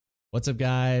What's up,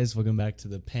 guys? Welcome back to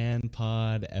the Pan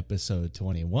Pod episode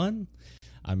 21.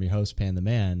 I'm your host, Pan the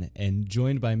Man, and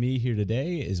joined by me here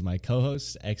today is my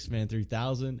co-host, X-Man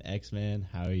 3000. X-Man,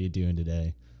 how are you doing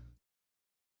today?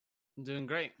 I'm doing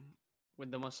great.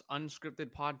 With the most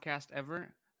unscripted podcast ever.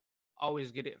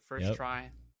 Always get it first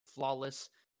try. Flawless.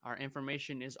 Our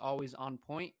information is always on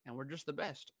point, and we're just the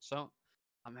best. So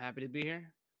I'm happy to be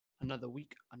here. Another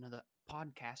week, another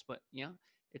podcast, but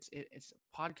it's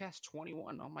podcast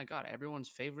 21. Oh my god, everyone's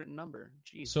favorite number.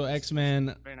 Jeez. So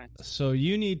X-Man, very nice. So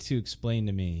you need to explain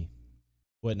to me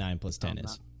what 9 plus 10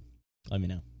 is. Let me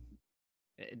know.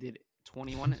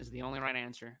 21 is the only right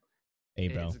answer. Hey,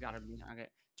 bro. It's gotta be. Okay.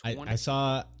 I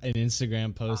saw an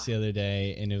Instagram post the other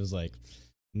day, and it was like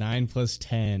 9 plus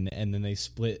 10, and then they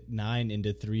split 9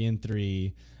 into 3 and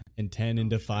 3, and 10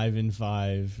 into 5 and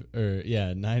 5, or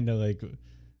 9 to like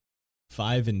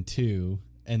 5 and 2.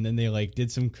 And then they like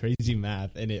did some crazy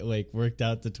math, and it like worked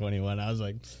out to 21. I was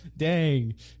like,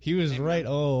 "Dang, he was right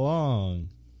all along."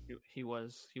 He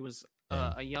was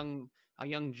a young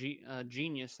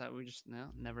genius that we just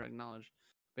never acknowledged.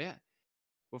 But yeah,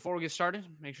 before we get started,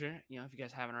 make sure if you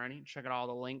guys haven't already, check out all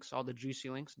the links, all the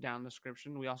juicy links down in the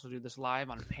description. We also do this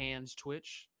live on Pan's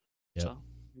Twitch. Yep. So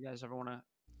if you guys ever want to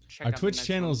check our out Twitch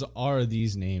channels are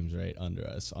these names right under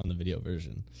us on the video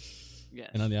version. Yes.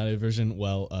 And on the audio version,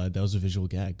 that was a visual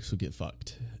gag, so get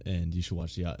fucked. And you should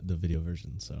watch the video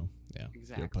version. So yeah,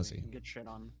 exactly. You're a pussy. Get shit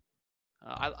on.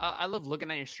 I love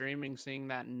looking at your streaming, seeing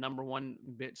that number 1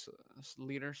 bits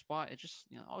leader spot. It just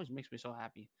always makes me so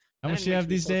happy. How much do you have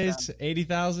these days?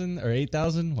 80,000 or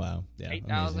 8,000? Wow, yeah,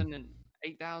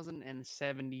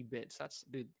 8,070 bits. That's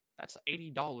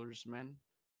 $80, man.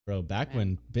 Bro, back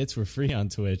when bits were free on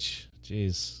Twitch,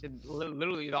 jeez.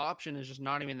 Literally, the option is just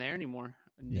not even there anymore.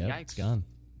 Yeah, it's gone.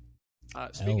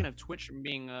 Speaking of Twitch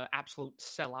being absolute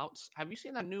sellouts, have you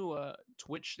seen that new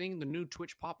Twitch thing? The new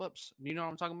Twitch pop-ups? Do you know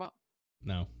what I'm talking about?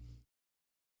 No.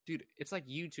 Dude, it's like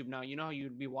YouTube now. You know how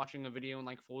you'd be watching a video in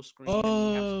like full screen?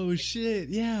 Oh shit!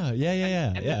 Yeah.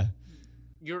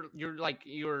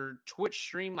 Your Twitch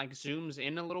stream like zooms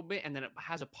in a little bit, and then it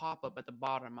has a pop-up at the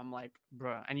bottom. I'm like,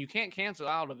 bruh, and you can't cancel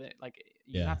out of it. Like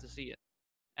you have to see it,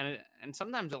 and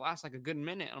sometimes it lasts like a good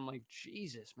minute. And I'm like,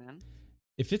 Jesus, man.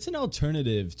 If it's an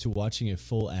alternative to watching a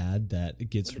full ad that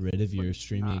gets rid of your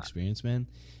streaming experience, man,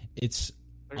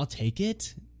 I'll take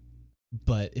it.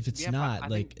 But if it's not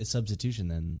like a substitution,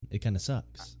 then it kind of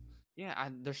sucks. Yeah,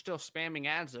 they're still spamming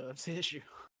ads though. It's the issue.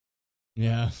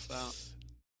 Yeah.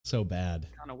 So bad.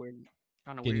 Kind of weird.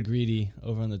 Getting greedy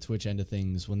over on the Twitch end of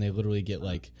things when they literally get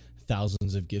like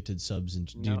thousands of gifted subs. And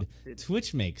dude,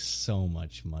 Twitch makes so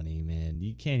much money, man.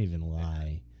 You can't even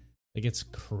lie. Like, it's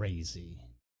crazy.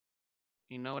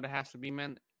 You know what it has to be,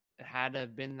 man? It had to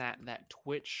have been that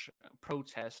Twitch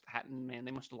protest. Man,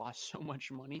 they must have lost so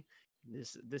much money.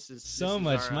 This is so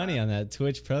much money on that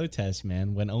Twitch protest,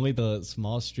 man, when only the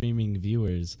small streaming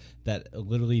viewers that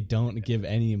literally don't give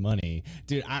any money.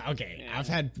 Dude,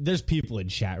 there's people in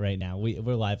chat right now. We're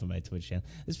live on my Twitch channel.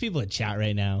 There's people in chat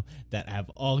right now that have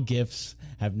all gifts,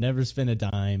 have never spent a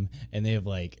dime, and they have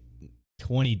like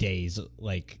 20 days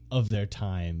like of their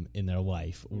time in their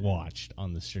life watched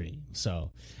on the stream.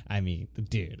 So I mean,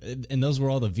 dude, and those were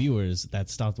all the viewers that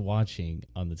stopped watching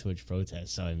on the Twitch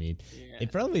protest. So I mean,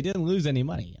 it probably didn't lose any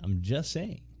money. I'm just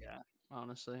saying. Yeah,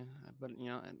 honestly, but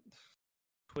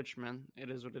Twitch, man,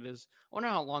 it is what it is. I wonder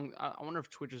how long. I wonder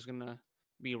if Twitch is gonna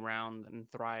be around and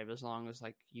thrive as long as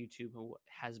like YouTube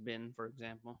has been, for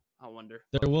example. I wonder.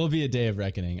 There will be a day of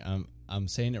reckoning. I'm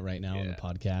saying it right now on the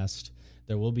podcast.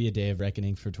 There will be a day of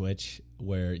reckoning for Twitch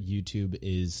where YouTube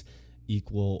is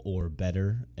equal or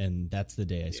better, and that's the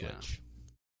day I switch.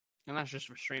 And that's just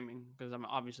for streaming, because I'm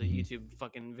obviously YouTube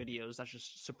fucking videos. That's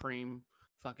just supreme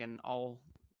fucking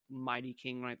almighty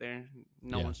king right there.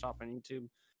 No one's stopping YouTube,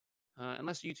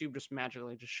 unless YouTube just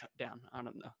magically just shut down. I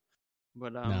don't know.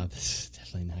 But no, this is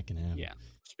definitely not gonna happen. Yeah.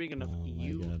 Speaking of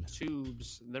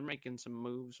YouTubes, they're making some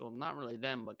moves. Well, not really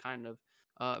them, but kind of.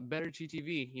 Better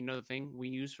TTV, the thing we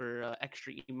use for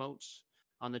extra emotes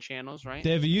on the channels, right?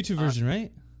 They have a YouTube version,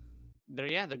 right?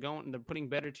 They're putting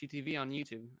Better TTV on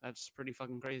YouTube. That's pretty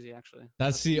fucking crazy, actually.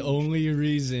 That's the only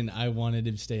reason I wanted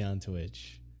to stay on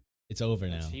Twitch. It's over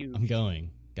now. Huge. I'm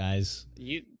going, guys.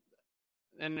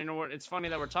 And you know what? It's funny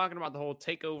that we're talking about the whole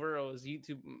takeover as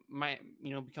YouTube might,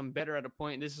 become better at a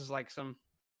point. This is like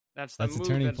that's the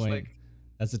turning point.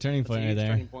 That's the turning point right there.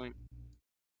 Turning point.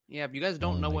 Yeah, if you guys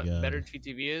don't know what Better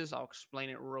TTV is, I'll explain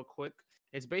it real quick.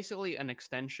 It's basically an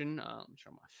extension. Let me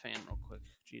show my fan real quick.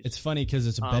 Jeez. It's funny because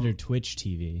it's a better Twitch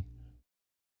TV.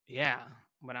 Yeah,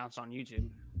 but now it's on YouTube,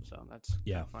 so that's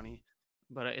kind of funny.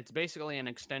 but it's basically an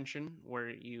extension where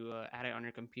you add it on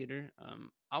your computer.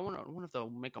 I wonder if they'll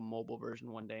make a mobile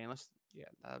version one day. Unless, yeah,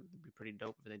 that'd be pretty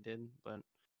dope if they did. But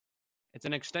it's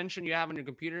an extension you have on your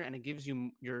computer, and it gives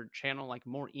you your channel like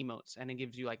more emotes, and it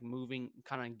gives you like moving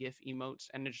kind of GIF emotes,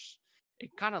 and it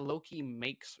kind of low key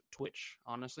makes Twitch,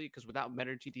 honestly, because without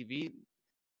Better TTV,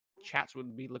 chats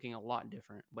would be looking a lot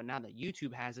different. But now that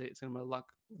YouTube has it, it's gonna look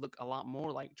a lot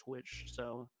more like Twitch.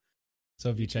 So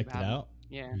have you YouTube checked it out?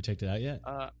 Yeah. Have you checked it out yet?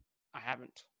 I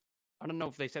haven't. I don't know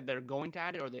if they said they're going to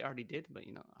add it or they already did, but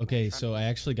Okay, so I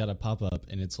actually got a pop up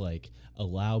and it's like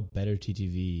allow Better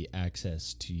TTV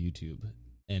access to YouTube,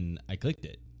 and I clicked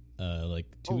it like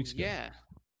 2 weeks ago. Yeah,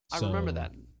 I remember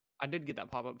that. I did get that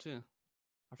pop up too.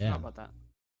 I forgot about that.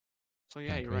 So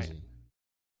yeah, you're right.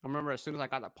 I remember as soon as I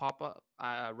got that pop up,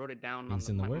 I wrote it down on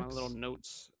my little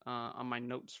notes on my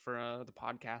notes for the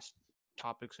podcast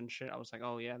topics and shit. I was like,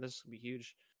 oh yeah, this would be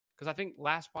huge. Because I think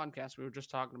last podcast we were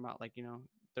just talking about like,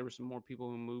 there were some more people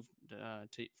who moved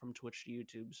from Twitch to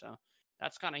YouTube, so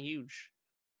that's kind of huge.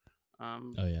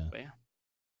 Oh yeah, but yeah,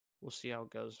 we'll see how it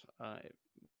goes.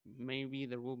 Maybe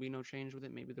there will be no change with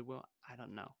it. Maybe there will. I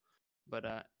don't know. But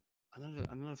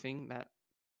another thing that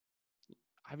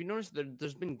have you noticed that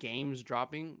there's been games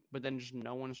dropping, but then just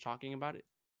no one's talking about it?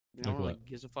 No one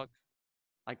gives a fuck.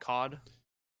 Like COD.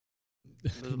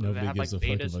 Nobody gives a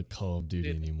fuck about Call of Duty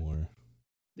anymore.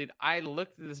 Dude, I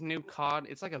looked at this new COD.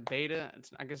 It's like a beta.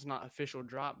 I guess not official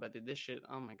drop, but this shit,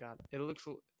 oh my god. It looks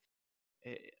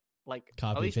like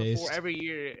copy at least paste. Before every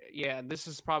year. Yeah, this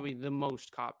is probably the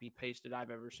most copy pasted I've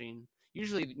ever seen.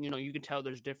 Usually, you can tell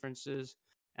there's differences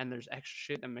and there's extra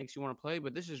shit that makes you want to play,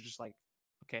 but this is just like,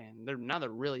 okay, now there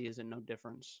really isn't no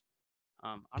difference.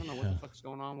 I don't know what the fuck's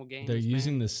going on with games. They're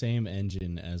using the same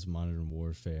engine as Modern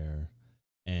Warfare,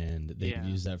 and they've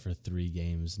used that for 3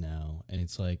 games now, and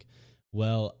it's like,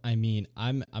 well, I mean,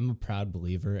 I'm a proud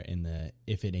believer in the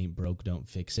if it ain't broke, don't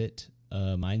fix it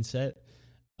mindset.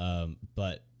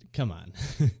 But come on,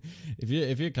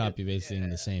 if you're copy pasting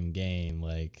the same game,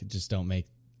 like just don't make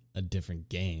a different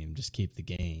game. Just keep the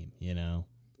game,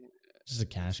 Just a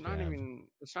cash grab.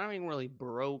 It's not even really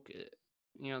broke.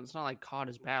 It's not like COD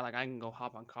is bad. Like I can go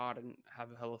hop on COD and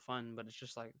have a hell of fun, but it's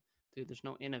just like, dude, there's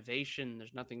no innovation.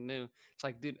 There's nothing new. It's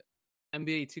like, dude,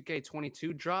 NBA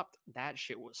 2K22 dropped. That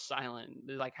shit was silent.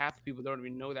 There's like half the people don't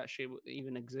even know that shit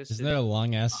even existed. Isn't there a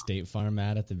long ass State Farm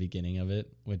ad at the beginning of it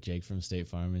with Jake from State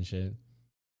Farm and shit?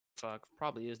 Fuck,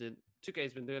 probably is, dude.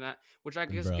 2K's been doing that, which I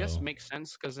guess makes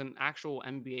sense because in actual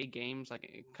NBA games, like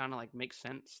it kind of like makes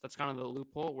sense. That's kind of the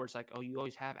loophole where it's like, oh, you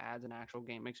always have ads in an actual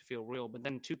game, makes it feel real. But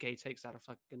then 2K takes that a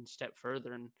fucking step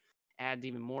further and adds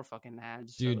even more fucking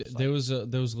ads. Dude, so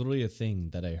there was literally a thing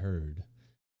that I heard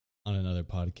on another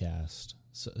podcast,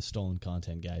 Stolen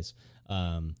Content, guys.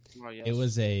 Yes. It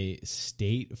was a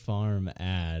State Farm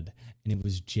ad, and it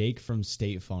was Jake from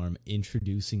State Farm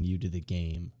introducing you to the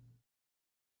game.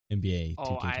 NBA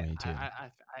 2K22.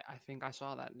 I think I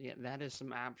saw that. Yeah, that is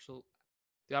some absolute.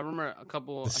 Dude, I remember a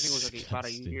couple. I think it was like about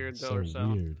a year ago or so.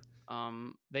 Weird.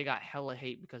 They got hella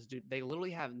hate because, dude, they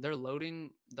literally have their loading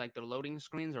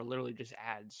screens are literally just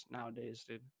ads nowadays,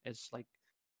 dude. It's like,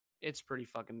 it's pretty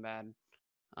fucking bad.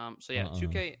 So yeah,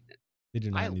 2K. They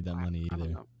do not need that money either. I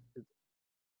don't know.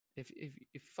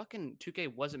 If fucking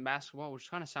 2K wasn't basketball, which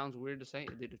kind of sounds weird to say,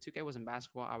 dude, if 2K wasn't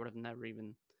basketball, I would have never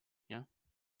even,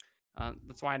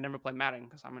 that's why I never play Madden,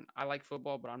 because I like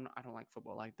football, but I don't like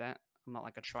football like that. I'm not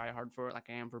like a try hard for it like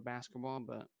I am for basketball,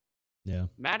 but yeah,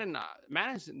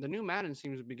 the new Madden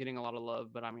seems to be getting a lot of love,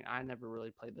 but I mean, I never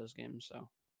really played those games, so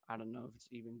I don't know if it's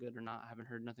even good or not. I haven't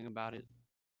heard nothing about it,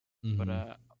 but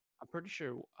I'm pretty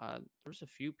sure there's a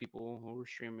few people who were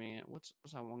streaming it. What's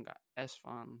that one guy?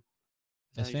 Esfand.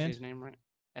 Is that his name right?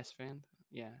 Esfand?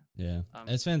 Yeah. Yeah.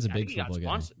 Esfand's a big football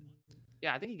guy.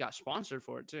 Yeah, I think he got sponsored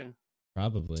for it too.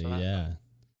 Probably, yeah.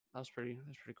 That's pretty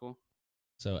cool.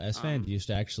 So Esfand used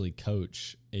to actually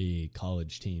coach a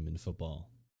college team in football.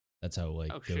 That's how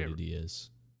goated he is.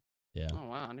 Yeah. Oh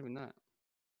wow, I didn't even know that.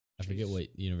 I forget what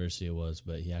university it was,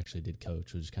 but he actually did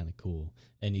coach, which is kind of cool.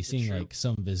 And he's seeing like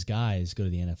some of his guys go to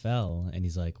the NFL, and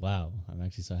he's like, "Wow, I'm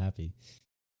actually so happy."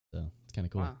 So it's kind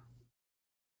of cool. Wow.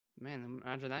 Man,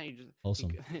 imagine that. You just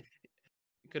awesome.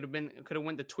 Could have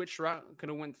went the Twitch route. Could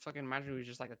have went fucking. Imagine he was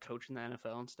just like a coach in the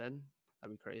NFL instead.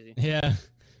 That'd be crazy. Yeah.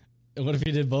 What if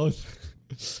he did both?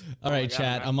 All right,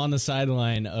 chat. I'm on the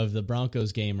sideline of the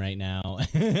Broncos game right now,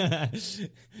 dude,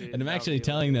 and I'm actually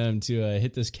telling them to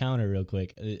hit this counter real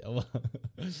quick.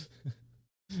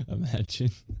 Imagine.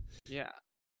 Yeah.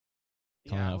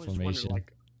 Calling out formation. Wonder,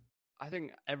 I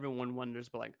think everyone wonders,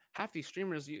 but like half these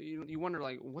streamers, you wonder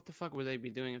like what the fuck would they be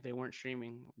doing if they weren't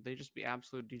streaming? Would they just be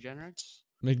absolute degenerates?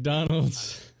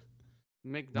 McDonald's.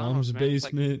 McDonald's, Mom's man. It's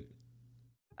like basement.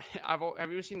 have you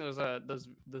ever seen those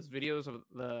videos of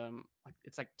the like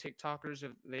it's like TikTokers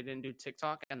if they didn't do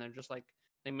TikTok and they're just like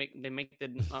they bring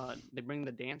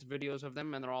the dance videos of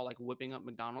them and they're all like whipping up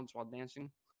McDonald's while dancing.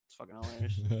 It's fucking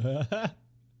hilarious.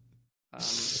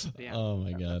 Yeah, Oh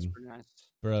my god, that's pretty nice.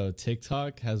 bro!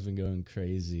 TikTok has been going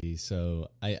crazy. So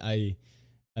I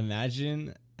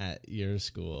imagine at your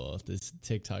school this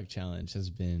TikTok challenge has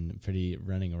been pretty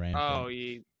running rampant.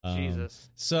 Oh, Jesus!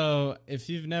 So if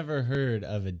you've never heard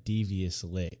of a devious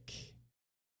lick,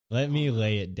 let me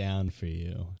lay it down for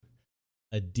you.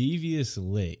 A devious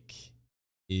lick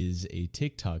is a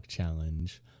TikTok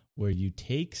challenge where you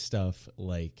take stuff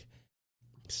like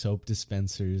soap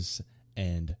dispensers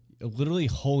and literally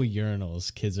whole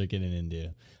urinals kids are getting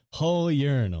into, whole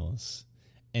urinals,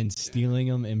 and stealing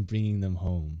them and bringing them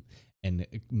home and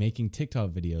making TikTok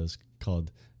videos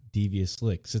called devious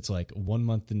licks. It's like 1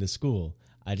 month into school,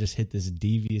 I just hit this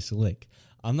devious lick.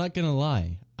 I'm not going to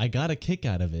lie. I got a kick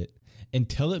out of it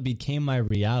until it became my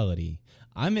reality.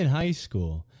 I'm in high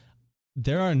school.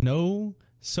 There are no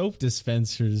soap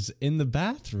dispensers in the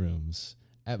bathrooms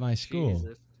at my school.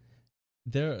 Jesus.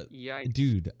 Yikes.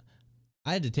 Dude,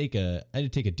 I had to take a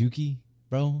dookie,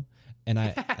 bro, and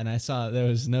I saw there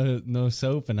was no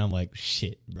soap, and I'm like,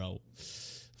 shit, bro,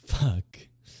 fuck.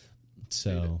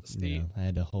 So I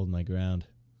had to hold my ground.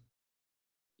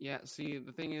 Yeah, see,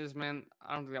 the thing is, man,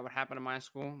 I don't think that would happen in my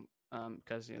school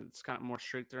because it's kind of more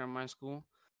stricter in my school.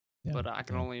 Yeah, but I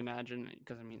can only imagine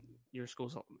because I mean your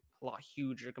school's a lot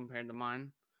huger compared to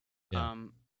mine. Yeah.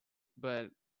 But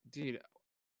dude,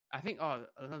 I think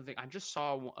another thing, I just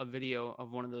saw a video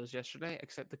of one of those yesterday.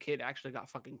 Except the kid actually got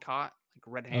fucking caught like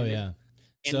red-handed. Oh yeah,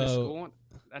 in the school.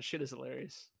 That shit is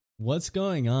hilarious. What's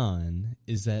going on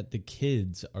is that the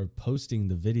kids are posting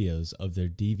the videos of their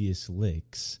devious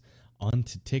licks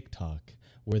onto TikTok,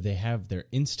 where they have their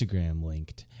Instagram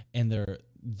linked and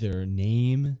their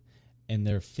name and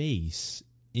their face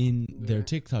in their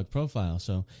TikTok profile.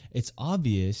 So it's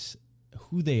obvious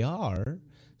who they are.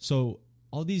 So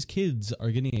all these kids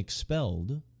are getting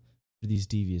expelled for these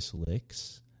devious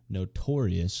licks,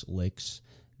 notorious licks,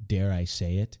 dare I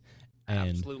say it. And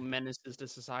absolute menaces to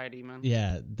society, man.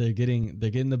 Yeah, they're getting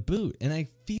the boot, and I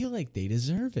feel like they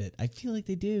deserve it. I feel like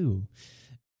they do.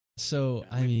 So,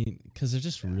 I mean, because they're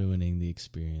just ruining the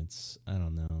experience. I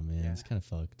don't know, man. It's kind of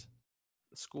fucked.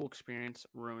 The school experience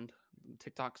ruined. The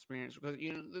TikTok experience. Because,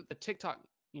 the TikTok,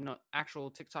 actual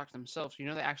TikToks themselves, they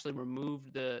actually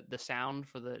removed the sound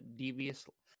for the devious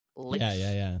licks.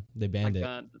 Yeah. They banned it.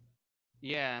 But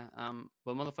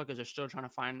motherfuckers are still trying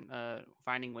to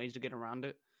finding ways to get around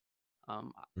it.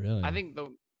 Really? I think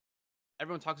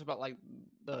everyone talks about like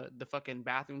the fucking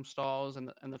bathroom stalls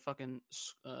and the fucking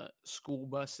school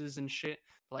buses and shit.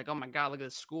 Like, oh my god, look at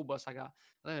this school bus I got.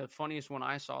 I think the funniest one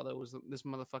I saw though was this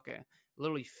motherfucker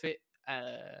literally fit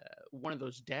one of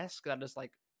those desks that is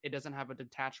like it doesn't have a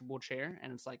detachable chair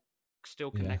and it's like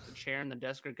still connected. Chair and the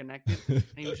desk are connected. And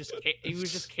he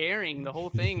was just carrying the whole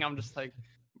thing. I'm just like,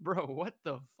 bro, what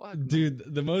the fuck, dude?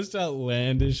 Man? The most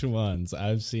outlandish ones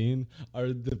I've seen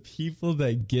are the people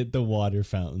that get the water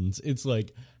fountains. It's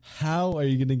like, how are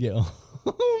you gonna get home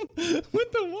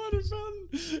with the water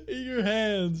fountain in your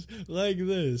hands like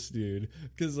this, dude?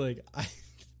 Because like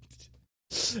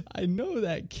I know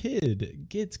that kid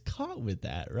gets caught with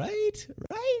that, right?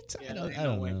 Yeah, I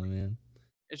don't know, man.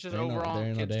 It's just overall, there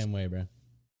ain't no damn way, bro.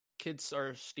 Kids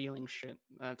are stealing shit.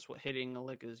 That's what hitting a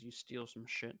lick is. You steal some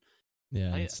shit.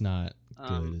 Yeah, it's not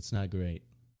good. It's not great.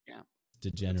 Yeah.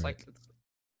 Degenerate. It's like,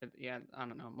 I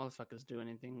don't know. Motherfuckers do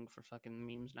anything for fucking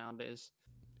memes nowadays.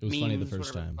 It was funny the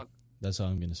first time. That's all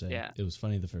I'm gonna say. Yeah. It was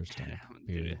funny the first time.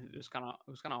 Dude, it was kind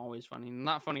of always funny.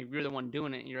 Not funny if you're the one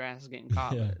doing it and your ass is getting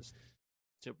caught. But it's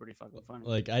still pretty fucking funny.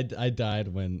 Like I died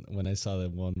when I saw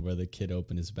that one where the kid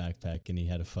opened his backpack and he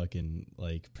had a fucking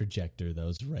like projector that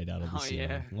was right out of the ceiling.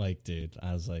 Yeah. Like, dude,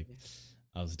 I was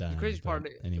dying. The crazy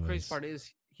part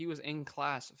is he was in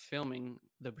class filming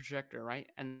the projector, right?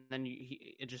 And then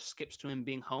it just skips to him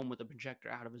being home with the projector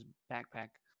out of his backpack.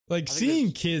 Like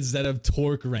seeing kids that have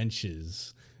torque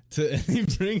wrenches and they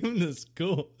bring them to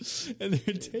school and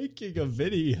they're taking a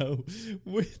video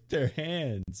with their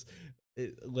hands.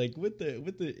 Like with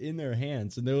the in their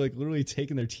hands, and they're like literally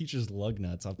taking their teacher's lug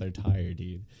nuts off their tire,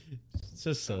 dude. It's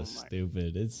just so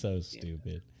stupid. It's so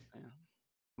stupid. Yeah.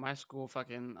 My school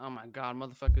fucking, oh my god,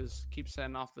 motherfuckers keep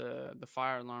setting off the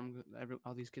fire alarm.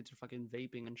 All these kids are fucking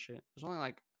vaping and shit. There's only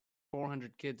like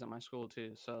 400 kids at my school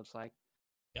too, so it's like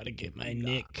gotta get my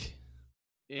nick.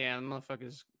 Yeah,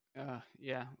 motherfuckers.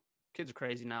 Kids are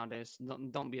crazy nowadays.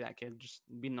 Don't be that kid. Just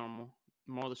be normal.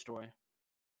 Moral of the story.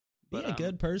 But a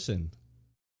good person.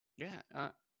 yeah,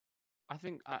 I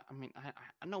think I mean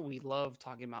I know we love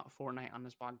talking about Fortnite on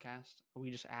this podcast. We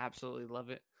just absolutely love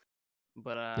it.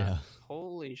 But Yeah.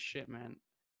 holy shit, man!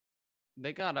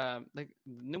 They got the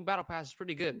new battle pass is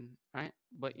pretty good, right?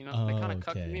 But you know they kind of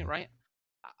cucked me, Okay. right?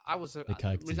 I was They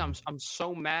cucked reason you. I'm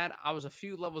so mad. I was a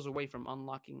few levels away from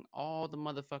unlocking all the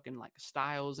motherfucking like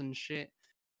styles and shit.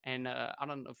 And I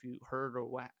don't know if you heard or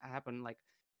what happened. Like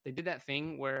they did that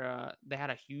thing where they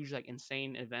had a huge like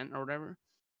insane event or whatever,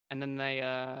 and then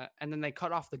they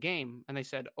cut off the game and they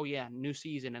said, "Oh yeah, new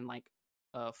season in like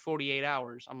 48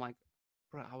 hours." I'm like,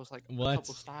 bro, I was like a couple What?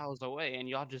 styles away, and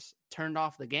y'all just turned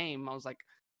off the game. I was like,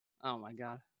 oh my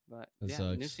god. But That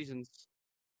yeah, new sucks. seasons.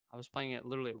 I was playing it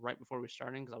literally right before we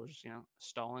started because I was just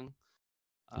stalling.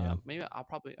 Yeah. Maybe I'll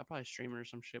probably stream it or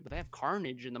some shit. But they have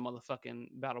Carnage in the motherfucking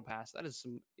battle pass. That is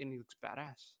some. And he looks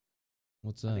badass.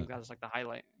 What's I that? think that was like the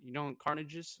highlight. You know what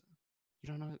Carnage is? You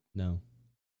don't know? No.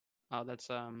 Oh, that's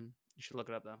You should look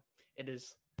it up though. It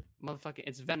is motherfucking.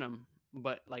 It's Venom,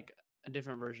 but like a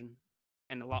different version,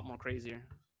 and a lot more crazier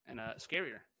and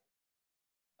scarier.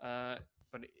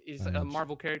 But he's a Carnage.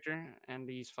 Marvel character, and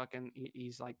he's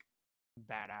like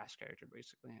badass character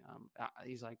basically.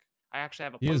 He's like I actually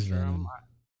have a He is poster of him. Venom.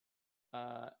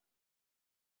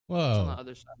 It's on the Whoa.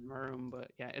 other side of my room,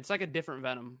 but yeah, it's like a different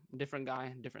Venom, different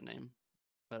guy, different name.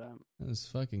 But That's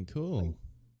fucking like, cool.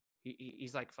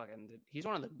 he's like fucking. He's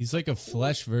one of the. He's like a coolest.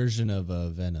 flesh version of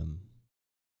Venom.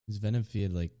 His Venom if he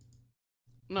had like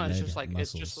No, it's just red like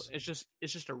muscles. it's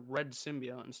just a red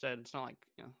symbiote instead. It's not like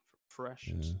fresh.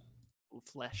 Yeah.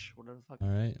 It's flesh, whatever the fuck. All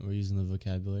right, we're using the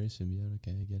vocabulary symbiote.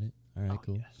 Okay, I get it. All right,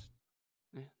 cool. Yes.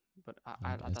 Yeah, but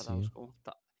I thought that was cool.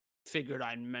 Figured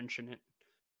I'd mention it.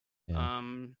 Yeah.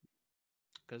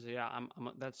 Because yeah, I'm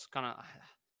that's kind of.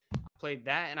 I played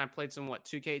that and I played some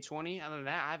 2K20. Other than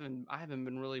that, I haven't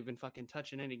been really been fucking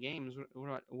touching any games.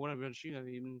 What about you? Have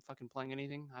you been fucking playing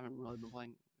anything? I haven't really been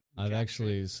playing. I've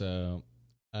actually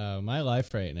my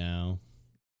life right now,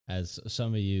 as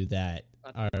some of you that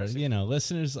are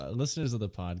listeners of the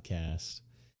podcast,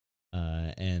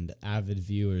 and avid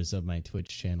viewers of my Twitch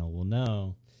channel will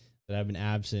know that I've been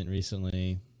absent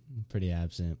recently, pretty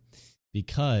absent,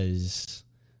 because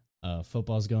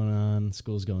football's going on,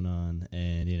 school's going on,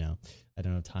 and I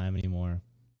don't have time anymore.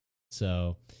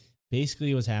 So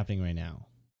basically what's happening right now,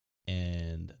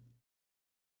 and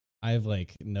I have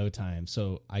like no time.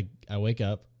 So I wake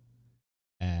up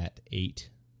at 8.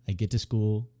 I get to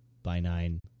school by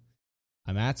 9.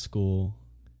 I'm at school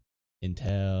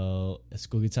until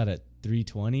school gets out at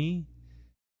 3:20.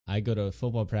 I go to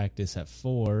football practice at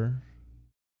 4.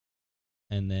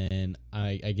 And then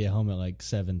I get home at like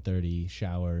 7:30,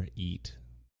 shower, eat,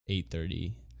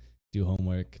 8:30, do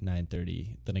homework,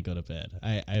 9:30. Then I go to bed.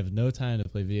 I have no time to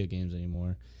play video games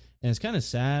anymore. And it's kind of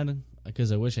sad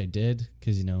because I wish I did,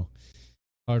 because,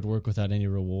 hard work without any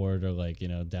reward or like,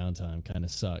 downtime kind of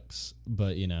sucks.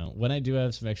 But, when I do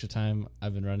have some extra time,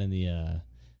 I've been running the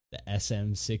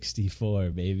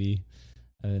SM64, baby.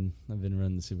 I've been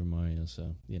running the Super Mario,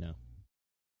 so,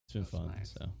 it's been fun.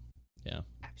 Nice. So, yeah.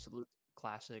 Absolute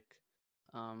classic.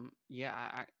 Yeah,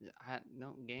 I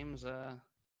no games.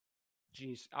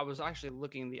 Geez, I was actually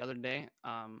looking the other day.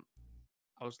 I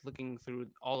was looking through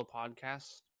all the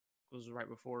podcasts. It was right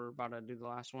before about to do the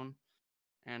last one,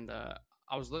 and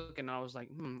I was looking. And I was like,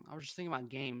 I was just thinking about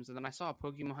games, and then I saw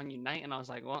Pokemon Unite, and I was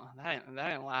like, well, that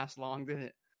didn't last long, did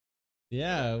it?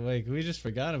 Yeah, like we just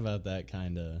forgot about that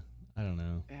kind of. I don't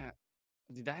know. Yeah,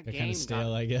 dude, that They're game kind of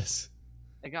stale, I guess.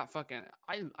 It got fucking.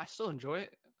 I still enjoy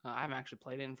it. I haven't actually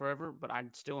played it in forever, but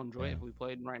I'd still enjoy it if we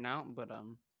played right now. But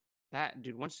that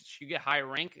dude, once you get high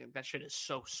rank, that shit is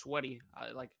so sweaty.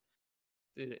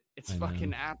 Dude, it's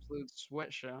fucking absolute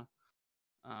sweat show.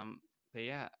 But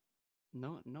yeah,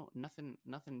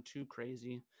 nothing too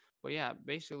crazy. But yeah,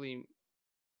 basically,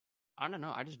 I don't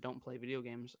know. I just don't play video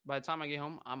games. By the time I get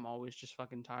home, I'm always just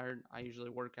fucking tired. I usually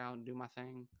work out and do my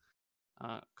thing.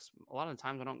 Cause a lot of the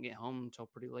times I don't get home until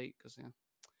pretty late, cause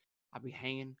I'll be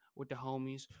hanging with the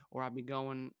homies, or I'll be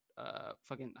going, I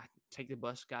take the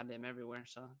bus goddamn everywhere.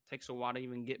 So it takes a while to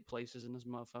even get places in this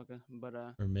motherfucker. But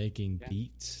or making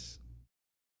beats.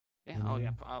 Yeah. Oh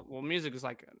yeah. Well, music is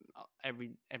like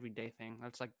everyday thing.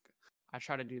 That's like I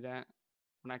try to do that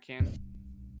when I can.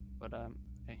 But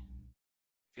hey,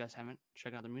 if you guys haven't,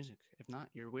 check out the music. If not,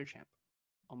 you're a weird champ.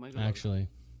 Oh my god. Actually,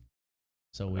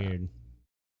 so weird.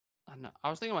 I know. I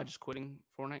was thinking about just quitting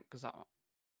Fortnite because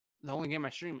the only game I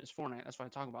stream is Fortnite. That's why I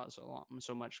talk about it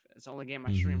so much. It's the only game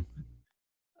I stream.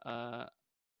 But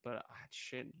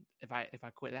shit, if I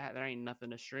quit that, there ain't nothing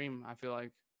to stream. I feel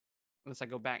like unless I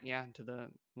go back, to the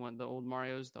old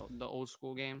Mario's, the old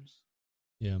school games.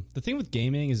 Yeah. The thing with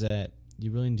gaming is that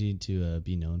you really need to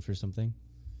be known for something.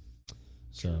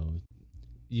 So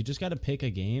you just got to pick a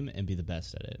game and be the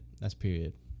best at it. That's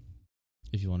period.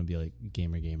 If you want to be like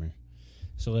gamer.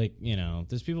 So like,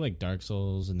 there's people like Dark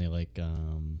Souls and they like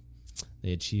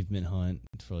they achievement hunt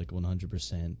for like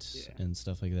 100% and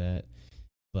stuff like that.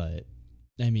 But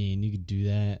I mean, you could do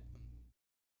that.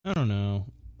 I don't know.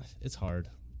 It's hard.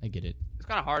 I get it. It's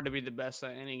kind of hard to be the best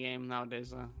at any game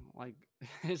nowadays, though. Like,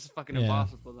 it's fucking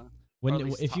impossible, though.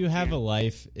 If you have a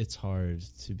life, it's hard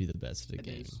to be the best at a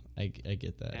game. I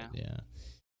get that. Yeah.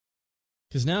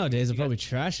 Because nowadays, I'm probably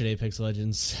trash at Apex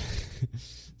Legends.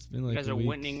 It's been like you guys are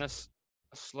witnessing us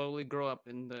slowly grow up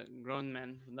in the grown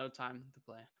men with no time to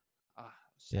play.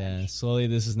 Yeah, slowly.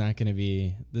 This is not going to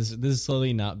be this. This is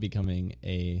slowly not becoming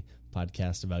a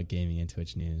podcast about gaming and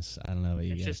Twitch news. I don't know about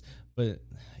you guys, but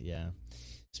yeah.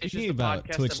 Speaking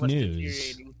about Twitch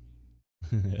news,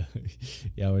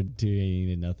 yeah, we're deteriorating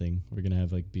to nothing. We're gonna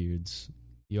have like beards.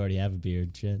 You already have a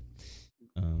beard, shit.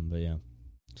 But yeah.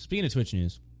 Speaking of Twitch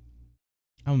news,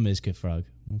 I'm a Mizkif Frog.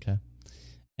 Okay.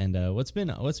 And what's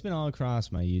been all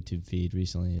across my YouTube feed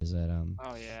recently is that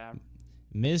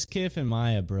Mizkif and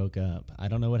Maya broke up. I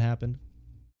don't know what happened,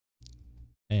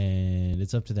 and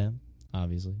it's up to them.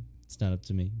 Obviously, it's not up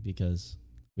to me because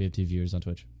we have 2 viewers on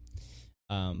Twitch.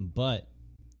 But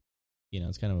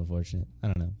it's kind of unfortunate. I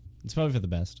don't know. It's probably for the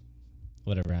best.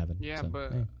 Whatever happened. Yeah,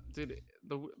 dude,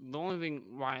 the only thing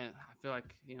why I feel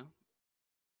like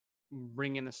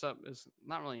bringing this up is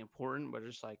not really important, but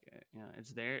just like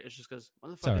it's there. It's just because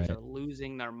motherfuckers are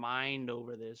losing their mind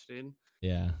over this, dude.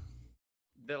 Yeah,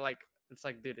 they're like, it's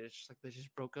like, dude, it's just like they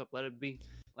just broke up. Let it be.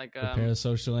 Like the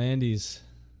parasocial Andes.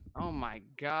 Oh my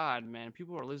god, man!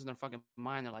 People are losing their fucking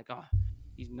mind. They're like, oh,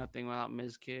 he's nothing without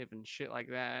Mizkif and shit like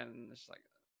that, and it's like,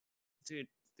 dude.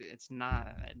 It's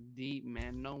not that deep,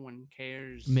 man. No one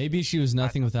cares. Maybe she was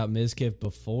nothing without Mizkif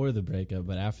before the breakup,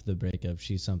 but after the breakup,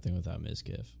 she's something without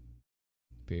Mizkif.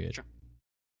 Period. Sure.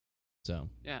 So.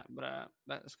 Yeah, but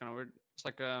that's kind of weird. It's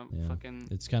like fucking.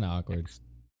 It's kind of awkward. It's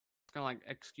kind of like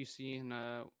XQC and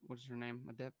what's her name?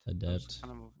 Adept. Adept. It's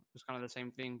kind of the same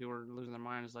thing. People are losing their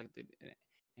minds. Like it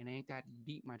ain't that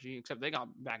deep, my G. Except they got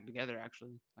back together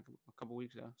actually, like a couple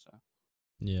weeks ago. So.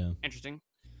 Yeah. Interesting.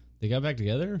 They got back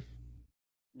together.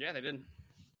 Yeah, they did.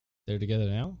 They're together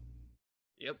now?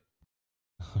 Yep.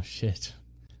 Oh, shit.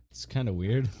 It's kind of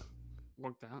weird.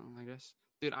 Worked out, I guess.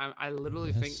 Dude, I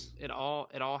literally think it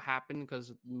all happened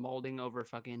because molding over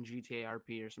fucking GTA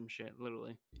RP or some shit,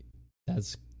 literally.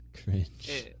 That's cringe.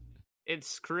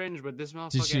 It's cringe, but this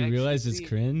motherfucker... Did she realize it's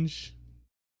cringe?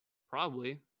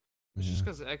 Probably. It's just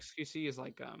because XQC is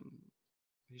like,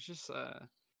 he's just,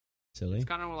 silly? It's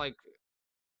kind of like...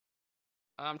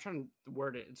 I'm trying to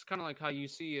word it. It's kind of like how you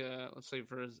see, let's say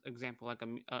for example, like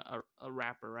a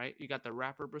rapper, right? You got the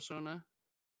rapper persona,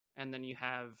 and then you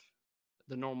have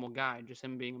the normal guy, just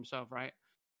him being himself, right?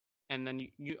 And then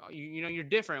you're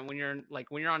different when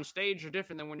you're on stage. You're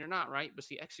different than when you're not, right? But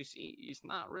see, XQC, he's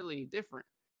not really different.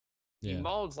 Yeah. He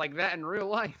molds like that in real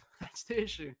life. That's the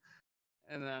issue.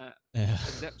 And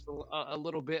Adept's a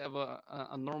little bit of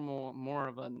a normal, more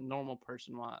of a normal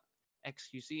person. While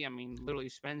XQC, I mean, literally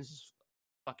spends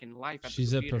fucking life at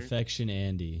she's a perfection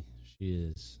Andy. She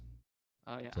is.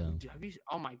 Oh yeah. So. Have you,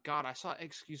 oh my god, I saw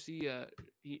XQC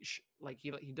he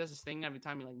does this thing every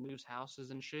time he like moves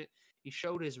houses and shit. He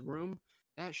showed his room.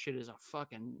 That shit is a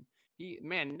fucking he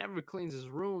never cleans his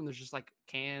room. There's just like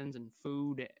cans and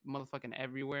food motherfucking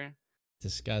everywhere.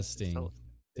 Disgusting.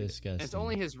 Disgusting. It's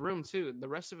only his room too. The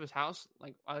rest of his house,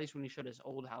 like at least when he showed his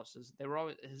old houses, they were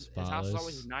always his house is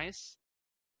always nice.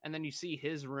 And then you see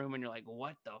his room and you're like,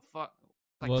 what the fuck?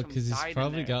 Like, well, because he's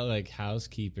probably got like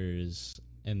housekeepers,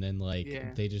 and then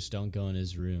like they just don't go in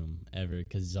his room ever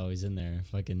because he's always in there,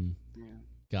 fucking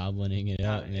goblining it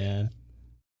up, man.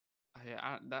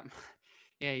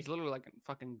 He's literally like a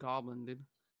fucking goblin, dude.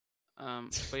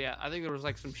 But yeah, I think there was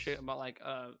like some shit about like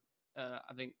I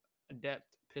think Adept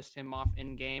pissed him off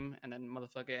in game, and then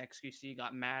motherfucker XQC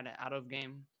got mad out of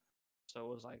game. So it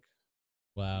was like,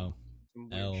 wow,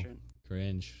 some weird shit.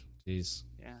 Cringe, jeez.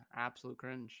 Yeah, absolute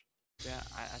cringe. Yeah,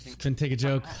 I think couldn't take a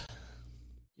joke.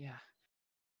 Yeah,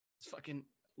 it's fucking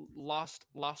lost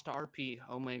to RP.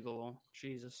 Omegle,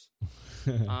 Jesus.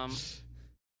 I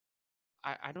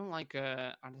don't like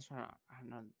I just want to I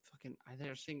don't know fucking I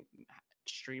think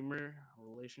streamer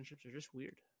relationships are just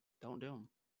weird. Don't do them.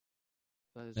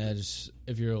 Yeah, just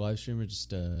if you're a live streamer,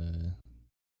 just don't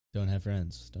have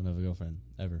friends. Don't have a girlfriend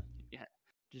ever. Yeah,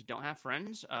 just don't have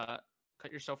friends.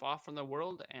 Cut yourself off from the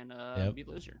world and be a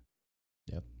loser.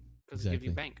 Yep. Because it gives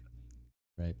you bank.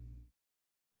 Right.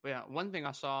 But yeah, one thing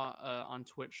I saw on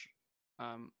Twitch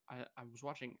I was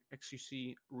watching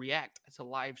XQC react to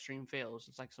live stream fails.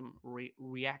 It's like some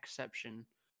reactception,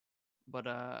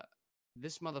 but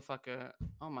this motherfucker,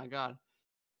 oh my god,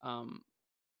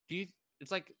 do you?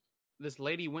 It's like this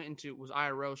lady was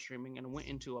IRL streaming and went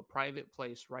into a private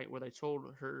place, right, where they told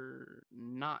her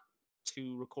not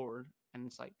to record, and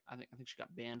it's like I think she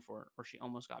got banned for it, or she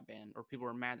almost got banned, or people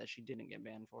were mad that she didn't get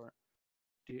banned for it.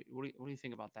 What do you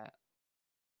think about that?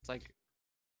 It's like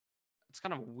it's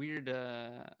kind of a weird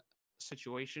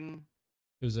situation.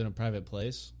 It was in a private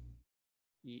place.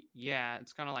 Yeah,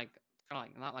 it's kind of like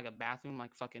not like a bathroom,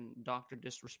 like fucking Doctor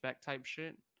Disrespect type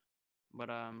shit, but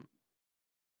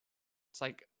it's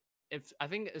like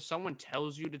if someone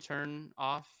tells you to turn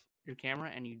off your camera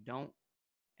and you don't,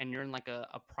 and you're in like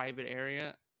a private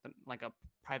area, like a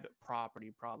private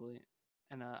property probably,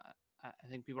 and I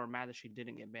think people are mad that she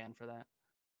didn't get banned for that.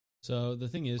 So the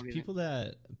thing is, people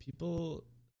that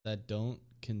don't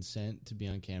consent to be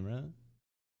on camera,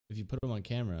 if you put them on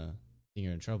camera, then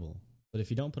you're in trouble. But if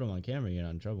you don't put them on camera, you're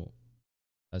not in trouble.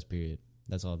 That's period.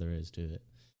 That's all there is to it.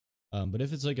 But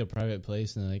if it's like a private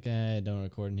place and they're like, don't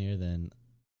record in here, then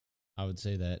I would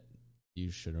say that you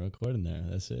shouldn't record in there.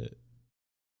 That's it.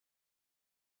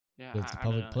 Yeah, if it's a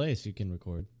public place, you can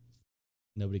record.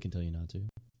 Nobody can tell you not to.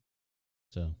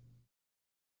 So,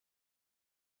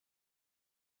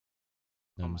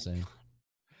 know what I'm saying?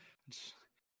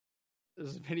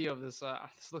 There's a video of this.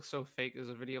 This looks so fake. There's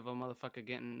a video of a motherfucker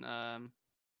getting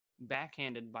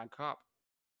backhanded by a cop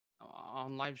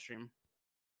on live stream.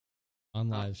 On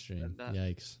live stream.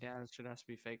 Yikes. Yeah, that shit has to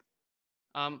be fake.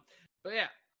 But yeah,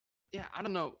 I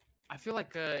don't know. I feel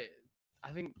like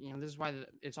I think this is why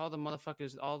it's all the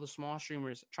motherfuckers, all the small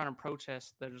streamers trying to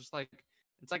protest. They're just like,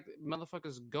 it's like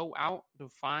motherfuckers go out to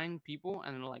find people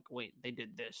and they're like, wait, they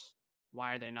did this.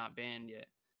 Why are they not banned yet?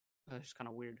 It's kind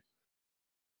of weird.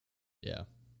 Yeah,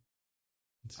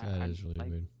 that is really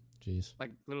weird. Jeez.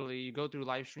 Like literally, you go through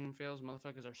live stream fails,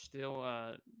 motherfuckers are still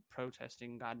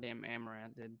protesting. Goddamn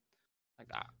Amaranth did. Like,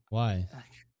 why?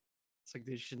 It's like,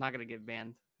 dude, she's not gonna get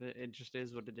banned. It just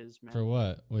is what it is, man. For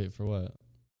what? Wait, for what?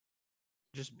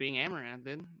 Just being Amaranth,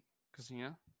 dude. Because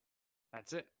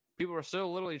that's it. People are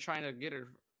still literally trying to get her.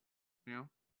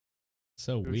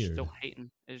 So They're weird. Still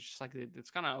hating. It's just like it's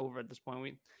kind of over at this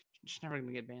point. She's never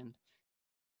gonna get banned.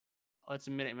 Let's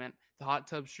admit it, man. The hot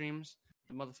tub streams,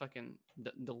 the motherfucking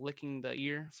the licking the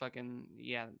ear, fucking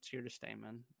it's here to stay,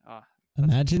 man.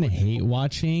 Imagine hate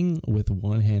watching with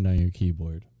one hand on your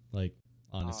keyboard. Like,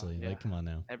 honestly, like, come on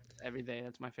now. Every day,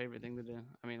 that's my favorite thing to do.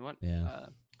 I mean, what? Yeah.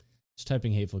 Just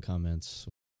typing hateful comments.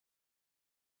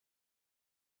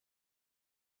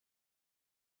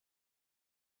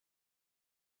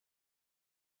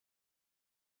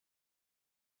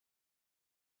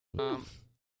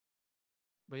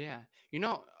 But yeah, we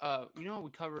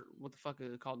covered what the fuck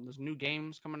is it called? There's new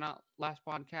games coming out last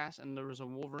podcast, and there was a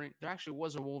Wolverine. There actually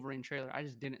was a Wolverine trailer. I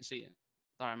just didn't see it.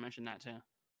 Thought I mentioned that too.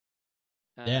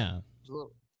 Yeah.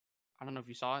 I don't know if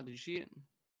you saw it. Did you see it?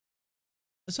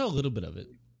 I saw a little bit of it,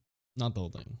 not the whole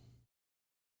thing.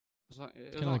 It's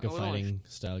kind of like a fighting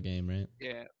style game, right?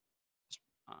 Yeah.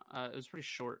 It was pretty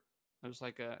short. It was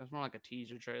more like a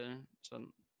teaser trailer, so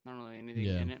not really anything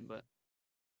in it, but.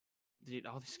 Dude,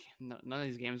 all these games, none of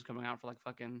these games are coming out for like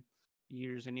fucking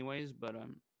years, anyways. But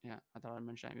yeah, I thought I'd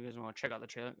mention that. If you guys want to check out the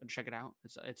trailer, check it out.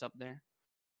 It's up there.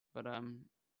 But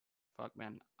fuck,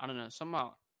 man, I don't know.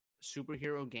 Somehow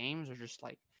superhero games are just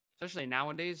like, especially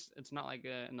nowadays, it's not like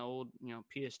in the old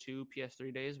PS2,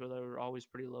 PS3 days where they were always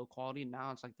pretty low quality. Now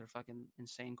it's like they're fucking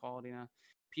insane quality now.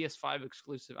 PS5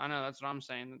 exclusive. I know, that's what I'm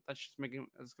saying. That's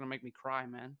gonna make me cry,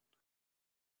 man.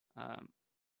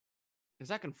 Is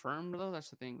that confirmed though? That's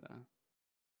the thing, though.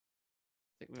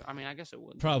 I mean, I guess it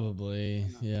would. Probably,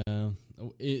 yeah.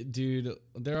 Dude,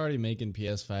 they're already making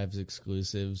PS5s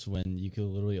exclusives when you could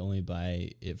literally only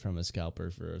buy it from a scalper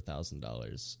for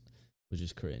 $1,000, which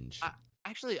is cringe. I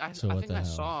think I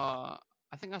saw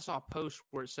a post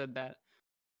where it said that.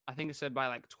 I think it said by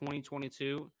like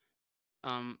 2022,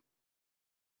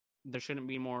 there shouldn't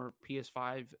be more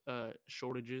PS5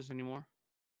 shortages anymore.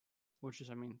 Which is,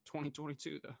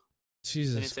 2022 though.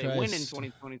 Jesus Christ. Win in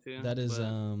 2022. That is 4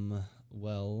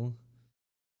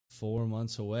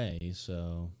 months away,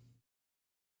 so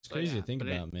it's crazy to think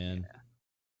about, man.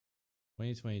 Yeah.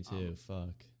 2022,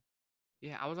 fuck.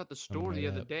 Yeah, I was at the store the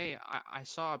other day. I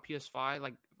saw a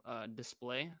PS5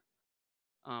 display.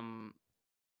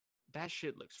 That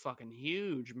shit looks fucking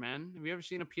huge, man. Have you ever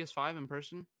seen a PS5 in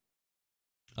person?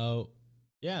 Oh,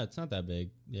 yeah, it's not that big.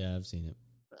 Yeah, I've seen it.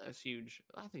 It's huge.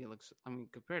 I think it looks,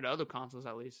 compared to other consoles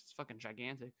at least, it's fucking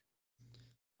gigantic.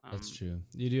 That's true.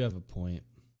 You do have a point.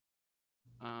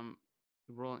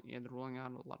 they're rolling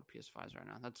out a lot of PS5s right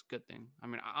now. That's a good thing. I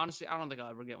mean, honestly, I don't think I'll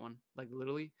ever get one. Like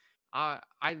literally, I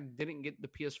didn't get the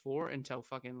PS4 until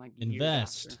fucking like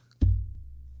Invest.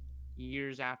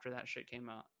 years after that shit came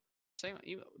out. Same,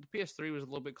 even, the PS3 was a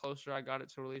little bit closer. I got it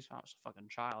to release. I was a fucking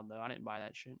child though. I didn't buy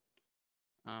that shit.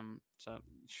 So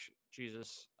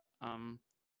Jesus.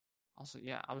 Also,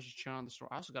 yeah, I was just chilling on the store.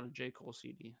 I also got a J. Cole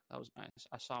CD. That was nice.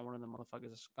 I saw one of the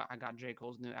motherfuckers. I got J.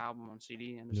 Cole's new album on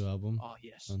CD. And new album? Oh,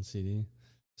 yes. On CD?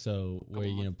 So, where are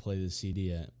you going to play the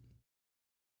CD at?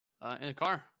 In a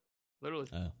car. Literally.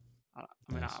 Oh. I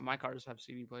mean, my cars have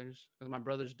CD players. Because my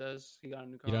brother's does. He got a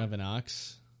new car. You don't have an aux?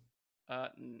 I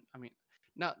mean,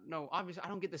 no, obviously, I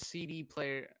don't get the CD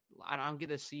player. I don't get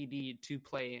the CD to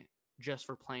play just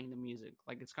for playing the music.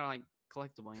 Like, it's kind of like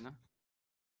collectible, you know?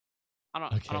 I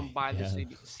don't buy the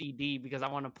CD because I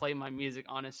want to play my music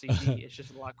on a CD. It's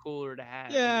just a lot cooler to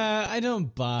have. Yeah, I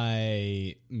don't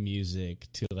buy music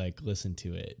to like listen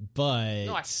to it, but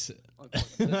no, I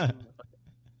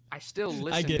still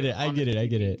listen. I get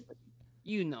it.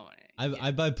 You know it.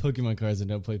 I buy Pokemon cards and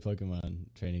don't play Pokemon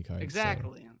trading cards.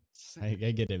 Exactly. So I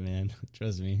get it, man.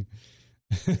 Trust me.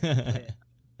 Yeah.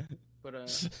 But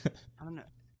I don't know.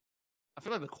 I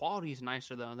feel like the quality is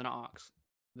nicer though than aux,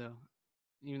 though.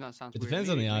 Even though it sounds weird. Depends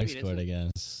on the aux cord, I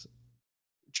guess.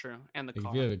 True, and the like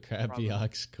car. If you have a crappy aux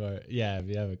cord, if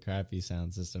you have a crappy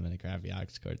sound system and a crappy aux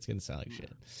cord, it's gonna sound like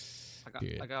shit.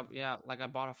 I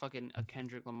bought a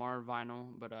Kendrick Lamar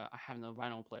vinyl, but I have no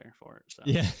vinyl player for it. So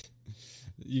yeah,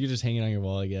 you could just hang it on your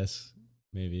wall, I guess.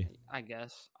 Maybe. I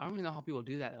guess I don't even know how people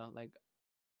do that though. Like,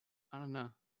 I don't know,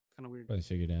 kind of weird. Probably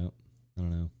figured out. I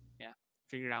don't know. Yeah,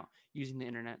 figured out using the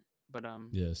internet, but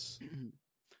yes.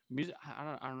 Music.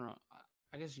 I don't know.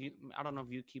 I guess I don't know if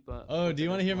you keep a. Oh, do you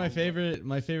want to hear my favorite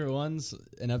ones?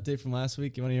 An update from last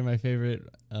week. You want to hear my favorite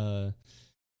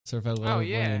Certified Lover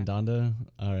Boy and Donda?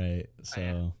 All right.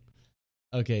 So,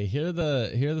 okay, here are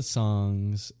the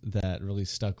songs that really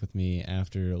stuck with me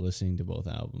after listening to both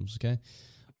albums. Okay,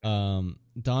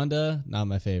 Donda, not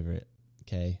my favorite.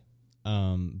 Okay,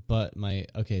 but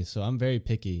so I'm very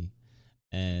picky,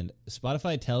 and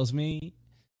Spotify tells me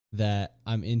that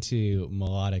I'm into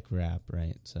melodic rap,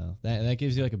 right? So that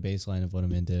gives you like a baseline of what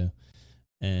I'm into.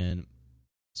 And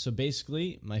so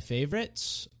basically my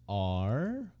favorites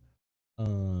are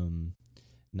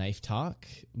Knife Talk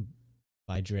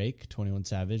by Drake, 21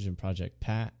 Savage, and Project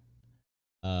Pat.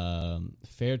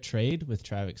 Fair Trade with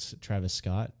Travis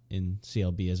Scott in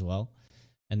CLB as well.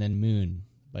 And then Moon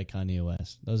by Kanye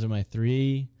West. Those are my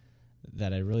three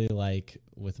that I really like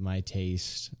with my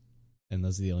taste. And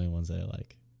those are the only ones that I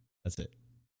like. That's it.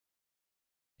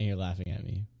 And you're laughing at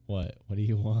me. What? What do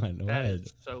you want?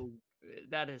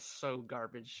 That is so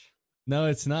garbage. No,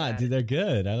 it's not, dude. They're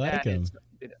good. I like them.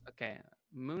 Okay,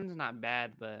 Moon's not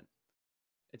bad, but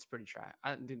it's pretty trash.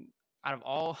 Out of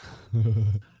all,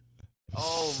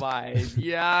 oh my,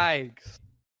 yikes!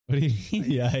 What do you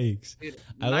mean, yikes? Dude,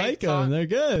 I like them. They're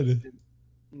good. Dude,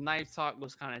 Knife Talk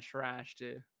was kind of trash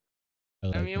too.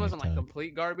 I mean, it wasn't like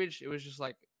complete garbage. It was just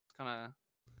like kind of.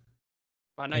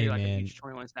 I know you're like a huge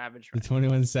 21 Savage. Right? The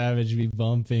 21 Savage be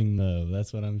bumping though.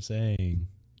 That's what I'm saying.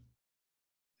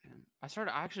 I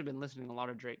actually been listening to a lot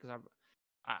of Drake because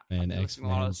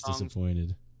X-Man's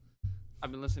disappointed.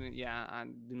 I've been listening. Yeah, I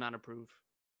do not approve.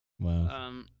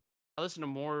 Wow. I listen to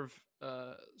more of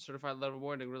Certified Lover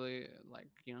Boy to really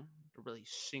to really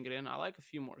sink it in. I like a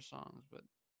few more songs, but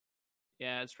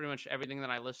yeah, it's pretty much everything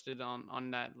that I listed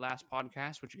on that last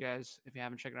podcast. Which you guys, if you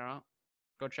haven't checked it out,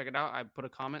 go check it out. I put a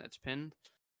comment. It's pinned.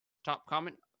 Top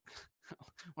comment.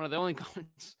 One of the only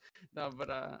comments. No,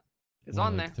 but it's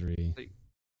on there. 3.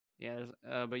 Yeah,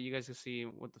 but you guys can see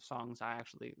what the songs I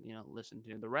actually listen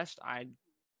to. The rest I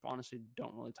honestly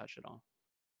don't really touch at all.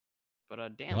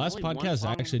 But damn, the last podcast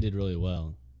actually did really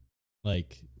well.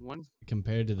 Like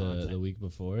compared to the week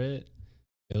before it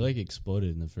like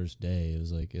exploded in the first day. It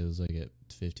was like at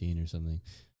 15 or something.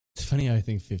 It's funny how I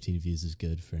think 15 views is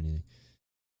good for anything.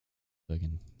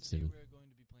 Fucking stupid.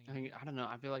 I don't know.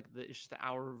 I feel like it's just the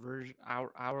hour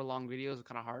long videos are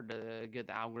kind of hard to get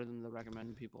the algorithm to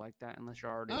recommend people like that unless you're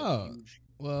already huge.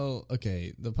 Well,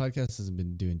 okay. The podcast hasn't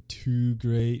been doing too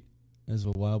great as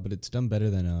a while, but it's done better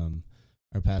than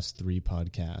our past 3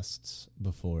 podcasts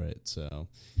before it. So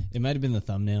it might have been the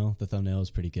thumbnail. The thumbnail was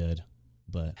pretty good,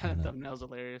 but the thumbnail's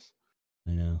hilarious.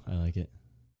 I know. I like it.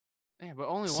 Yeah, but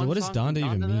only one. So what does Donda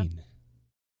even mean?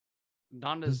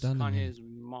 Donda's Kanye's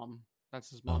mom.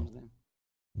 That's his mom's name.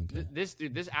 Okay.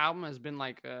 This album has been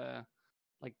like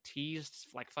teased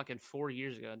like fucking 4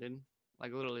 years ago, dude.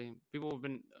 Like literally, people have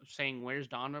been saying "Where's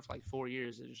Donda" for like 4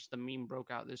 years. It's just the meme broke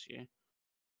out this year.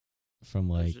 From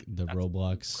like the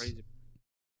Roblox. Crazy.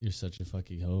 You're such a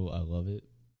fucking hoe. I love it.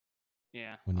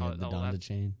 Yeah. When you had the Donda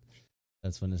chain,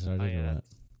 that's when it started. yeah, Or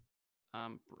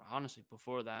what? Honestly,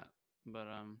 before that, but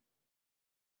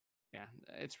yeah,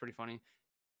 it's pretty funny.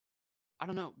 I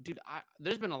don't know, dude.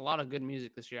 There's been a lot of good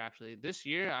music this year. Actually, this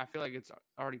year I feel like it's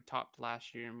already topped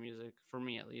last year in music for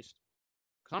me at least.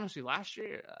 Because honestly, last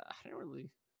year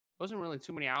wasn't really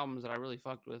too many albums that I really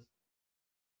fucked with.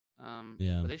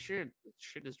 Yeah. But this year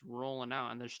shit is rolling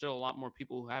out, and there's still a lot more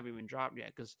people who haven't even dropped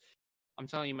yet. Because I'm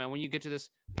telling you, man, when you get to this,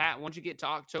 Pat, once you get to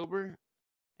October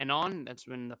and on, that's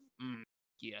when the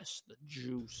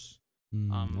juice.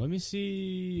 Let me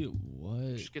see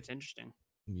what Just gets interesting.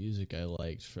 music I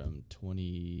liked from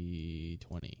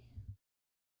 2020.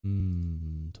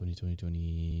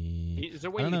 2020. Is there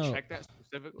a way you can check that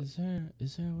specifically? Is there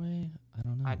a way? I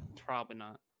don't know. Probably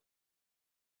not.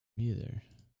 Me either.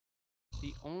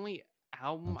 The only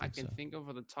album I can so. think of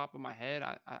at the top of my head,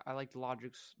 I like the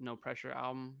Logic's No Pressure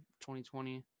album,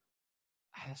 2020.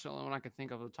 That's the only one I can think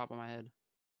of at the top of my head.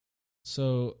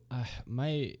 So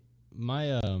my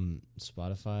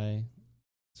Spotify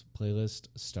playlist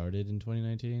started in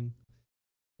 2019.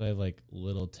 So I have like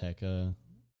Little Tekka.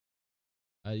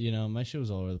 My shit was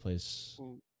all over the place.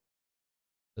 Ooh.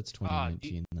 That's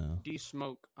 2019 though. D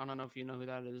Smoke. I don't know if you know who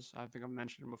that is. I think I've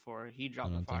mentioned him before. He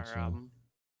dropped a fire album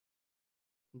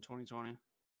in 2020.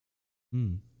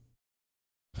 And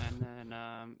then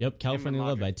yep, California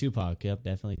Love by Tupac. Yep,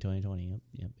 definitely 2020.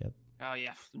 Yep. Oh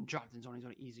yeah, dropped in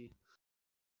 2020 easy.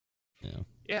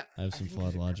 Yeah. I have some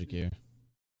flawed logic here.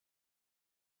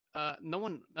 No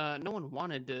one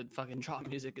wanted to fucking drop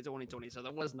music in 2020, so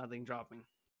there was nothing dropping.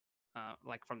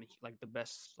 Like from the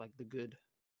best, like the good.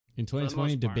 In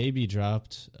 2020, DaBaby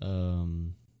dropped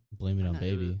Blame It On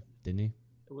Baby, didn't he?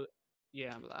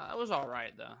 Yeah, it was all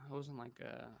right though. It wasn't like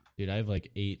Dude, I have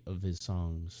like 8 of his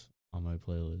songs on my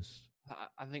playlist.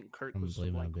 I think Kirk from was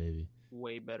Blame It On Baby.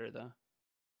 way better though.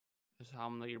 His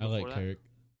album the year before I like that. Kirk.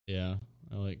 Yeah,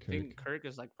 I like Kirk. I think Kirk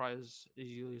is like probably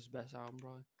his best album,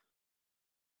 probably.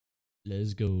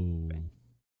 Let's go.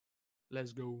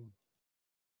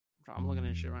 I'm looking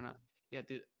at shit right now. Yeah,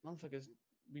 dude, motherfuckers,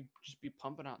 we just be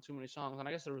pumping out too many songs. And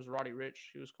I guess there was Roddy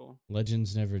Ricch. He was cool.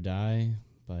 Legends Never Die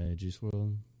by Juice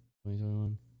WRLD,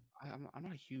 2021. I'm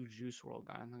not a huge Juice WRLD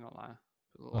guy. I'm not gonna lie.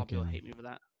 A lot of people hate me for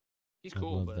that. He's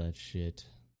cool. I love that shit.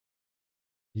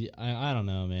 Yeah, I don't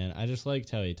know, man. I just liked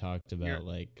how he talked about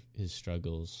like his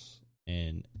struggles,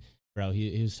 and bro,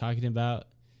 he was talking about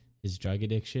his drug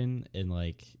addiction and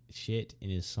like shit in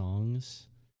his songs,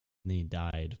 and then he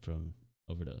died from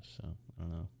overdose. So I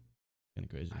don't know, kind of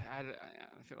crazy. I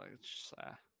feel like it's just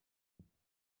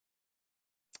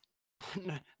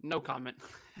no comment.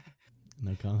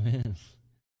 No comment.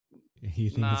 You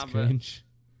think it's cringe?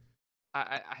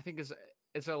 I think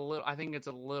it's a little. I think it's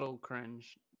a little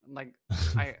cringe. Like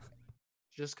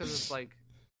just because it's like,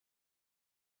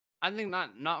 I think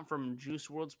not from Juice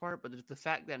WRLD's part, but the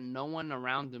fact that no one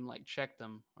around him like checked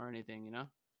him or anything, you know.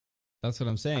 That's what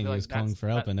I'm saying. He was calling for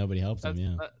help and nobody helped him.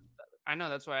 Yeah, I know.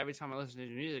 That's why every time I listen to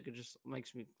his music, it just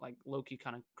makes me like low key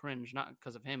kind of cringe, not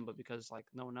because of him, but because like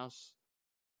no one else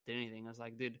did anything. I was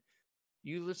like, dude,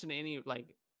 you listen to any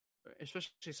like,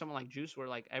 especially someone like Juice, where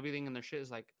like everything in their shit is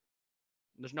like,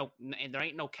 there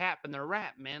ain't no cap in their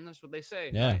rap, man. That's what they say.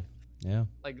 Yeah, right? Yeah.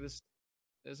 Like this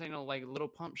ain't no like Little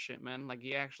Pump shit, man. Like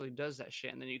he actually does that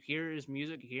shit, and then you hear his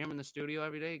music, you hear him in the studio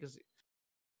every day, because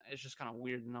it's just kind of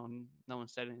weird. No one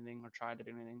said anything or tried to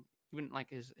do anything. Even like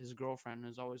his girlfriend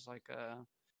is always like,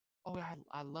 oh yeah,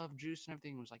 I love Juice and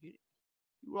everything. It was like, you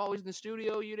were always in the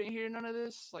studio, you didn't hear none of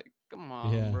this. Like, come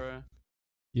on, bro.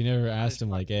 You never asked him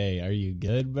like, hey, are you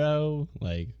good, bro?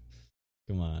 Like,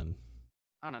 come on.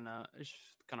 I don't know. It's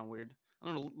kind of weird. I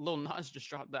don't know. Lil Nas just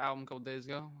dropped the album a couple days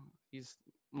ago. He's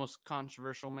the most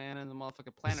controversial man in the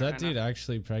motherfucking planet. Is that dude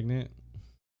actually pregnant?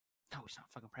 No, he's not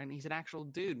fucking pregnant. He's an actual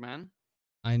dude, man.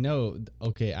 I know.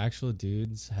 Okay, actual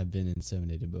dudes have been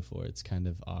inseminated before. It's kind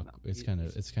of awkward. No,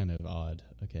 it's kind of odd.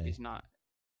 Okay. He's not.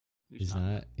 He's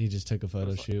not. He just took a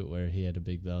photo shoot where he had a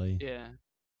big belly. Yeah.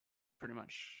 Pretty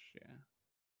much. Yeah.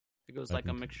 It goes like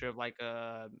a mixture of like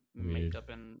makeup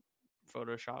and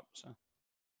Photoshop. So.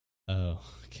 Oh,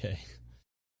 okay.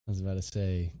 I was about to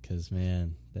say, because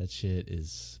man, that shit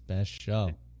is best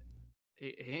show.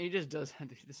 He just does.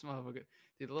 Dude, this motherfucker.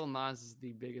 Dude, Lil Nas is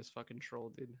the biggest fucking troll,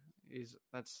 dude. It's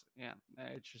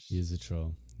just. He's a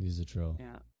troll.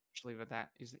 Yeah, just leave it at that.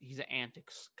 He's an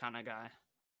antics kind of guy.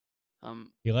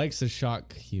 He likes the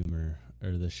shock humor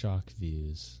or the shock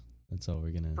views. That's all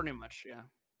we're gonna. Pretty much, yeah.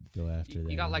 Go after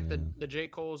that. You got like the J.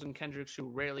 Coles and Kendricks who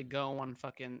rarely go on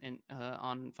fucking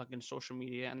social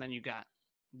media, and then you got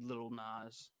Lil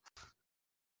Nas.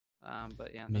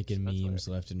 But yeah, Making that's memes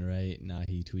left and right. Nah,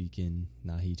 he tweaking.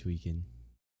 Nah, he tweaking.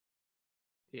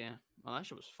 Yeah, well, that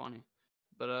shit was funny.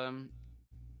 But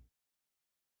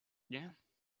yeah.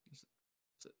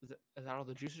 Is that all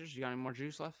the juicers? You got any more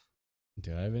juice left?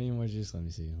 Do I have any more juice? Let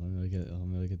me see. Let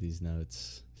me look at these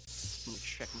notes. Let me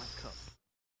check my cup.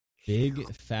 Big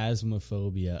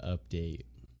Phasmophobia update.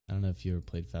 I don't know if you ever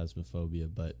played Phasmophobia,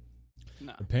 but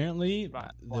apparently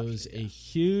there was a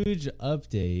huge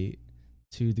update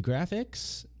to the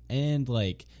graphics, and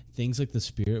like things like the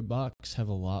spirit box have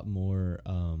a lot more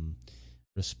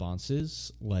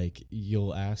responses. Like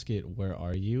you'll ask it, "Where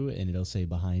are you?" and it'll say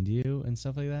 "behind you" and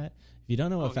stuff like that. If you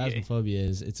don't know what Phasmophobia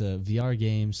is, it's a VR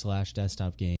game /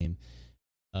 desktop game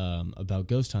about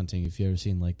ghost hunting. If you ever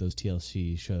seen like those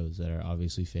TLC shows that are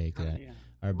obviously fake that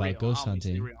are about ghost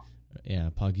hunting, yeah,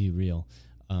 Poggy real.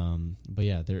 But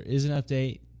yeah, there is an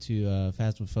update to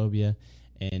Phasmophobia,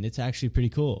 and it's actually pretty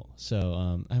cool.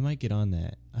 So I might get on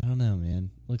that. I don't know,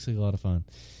 man. Looks like a lot of fun.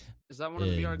 Is that one of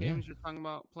the VR games you're talking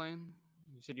about playing?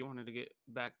 You said you wanted to get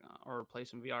back or play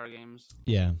some VR games.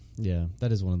 Yeah,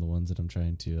 that is one of the ones that I'm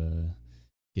trying to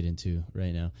get into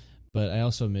right now. But I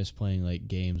also miss playing like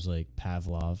games like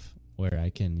Pavlov, where I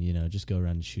can just go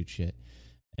around and shoot shit,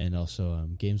 and also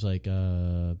games like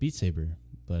Beat Saber.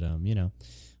 But I'm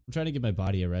trying to give my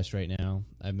body a rest right now.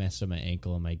 I messed up my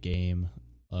ankle in my game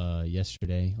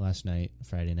last night,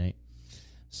 Friday night.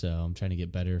 So I'm trying to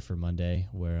get better for Monday,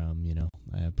 where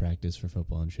I have practice for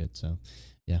football and shit. So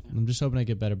yeah, I'm just hoping I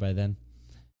get better by then.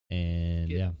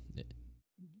 And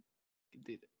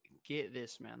get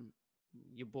this, man.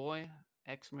 Your boy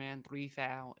X-Man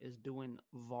 3000 is doing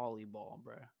volleyball,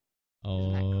 bro.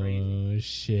 Isn't that crazy?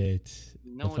 Shit!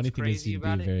 The funny thing is, he'd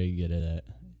be very good at that.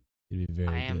 He'd be very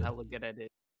good. I am hella good at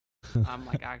it. I'm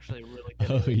like actually really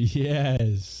good. Oh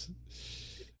yes.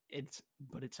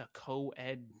 But it's a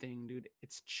co-ed thing, dude.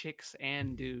 It's chicks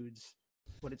and dudes,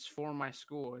 but it's for my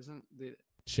school, isn't it?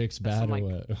 Chicks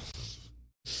battle.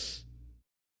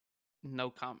 No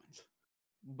comments.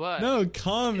 But no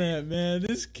comment, man.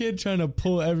 This kid trying to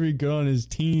pull every girl on his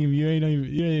team. You ain't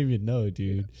even know,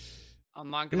 dude. I'm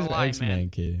not gonna lie, X-Man man.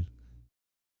 Kid.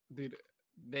 Dude,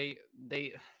 they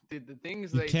did the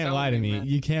things. You can't lie to me. Man.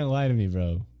 You can't lie to me,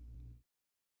 bro.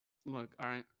 Look, all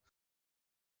right.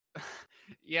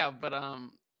 Yeah, but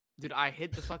dude, I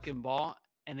hit the fucking ball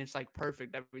and it's like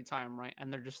perfect every time, right?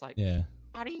 And they're just like, yeah.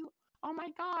 How do you? Oh my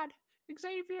God,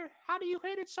 Xavier, how do you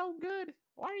hit it so good?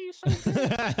 Why are you so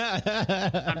good?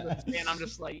 I'm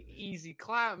just like, easy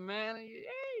clap, man.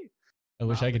 Yay. I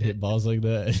wish I could hit balls like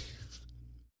that.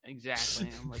 Exactly.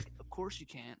 I'm like, of course you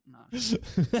can't. No.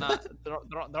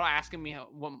 They're asking me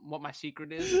what my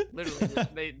secret is.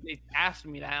 Literally, they asked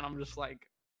me that, and I'm just like,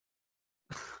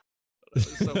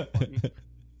 it's so funny.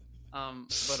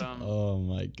 Oh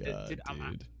my God, dude.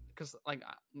 Because like,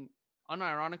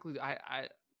 unironically,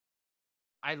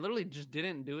 I literally just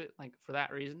didn't do it like for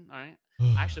that reason. All right,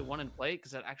 I actually wanted to play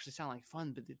because it actually sounded like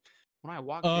fun. But dude, when I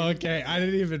walked, okay, I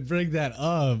didn't even bring that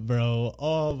up, bro.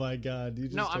 Oh my God, you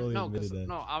just admitted that.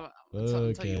 No, I'll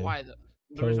tell you why.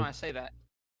 The reason why I say that,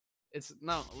 it's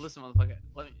no. Listen, motherfucker.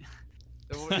 Let me.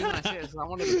 The reason I say it is I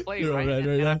wanted to play right,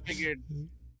 and I figured.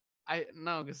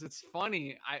 Because it's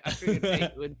funny. I figured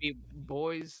it would be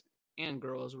boys and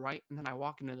girls, right? And then I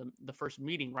walk into the first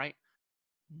meeting, right?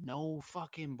 No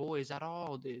fucking boys at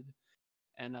all, dude.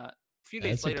 And a few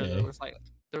days later, there was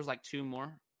like two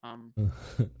more.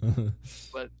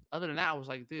 But other than that, I was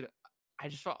like, dude, I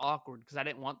just felt awkward because I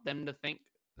didn't want them to think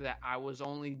that I was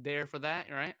only there for that,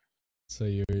 right? So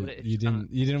you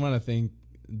didn't want to think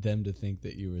them to think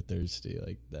that you were thirsty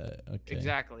like that. Okay.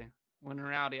 Exactly. When in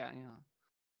reality,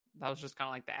 that was just kind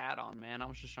of like the add-on, man. I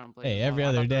was just trying to play. Hey, every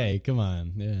other day. Come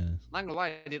on, yeah. Not gonna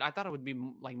lie, dude. I thought it would be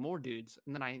like more dudes,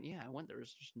 and then I went. There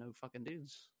was just no fucking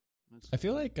dudes. I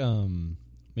feel like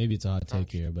maybe it's a hot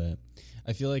take here, but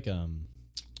I feel like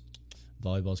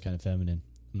volleyball's kind of feminine.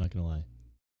 I'm not gonna lie.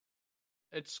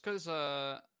 It's because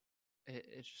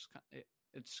it's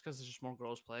because there's just more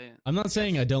girls play it. I'm not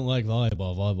saying I don't like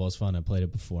volleyball. Volleyball's fun. I played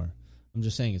it before. I'm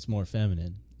just saying it's more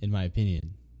feminine, in my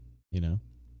opinion. You know.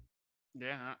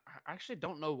 Yeah, I actually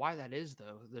don't know why that is,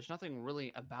 though. There's nothing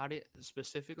really about it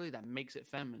specifically that makes it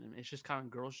feminine. It's just kind of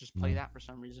girls just play that for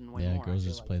some reason way more. Yeah, girls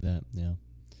just play that, yeah.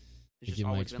 It's just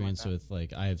my experience with,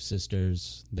 like, I have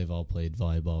sisters. They've all played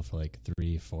volleyball for, like,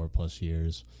 3-4+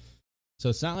 years. So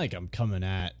it's not like I'm coming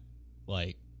at,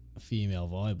 like, female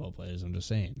volleyball players. I'm just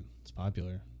saying it's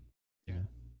popular. Yeah.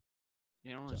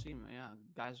 You don't really see,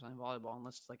 guys playing volleyball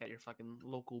unless it's, like, at your fucking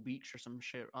local beach or some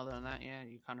shit. Other than that,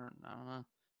 you kind of, I don't know.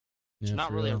 It's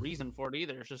not really a reason for it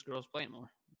either. It's just girls playing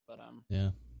more. But yeah.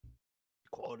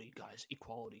 Equality, guys.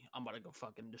 Equality. I'm about to go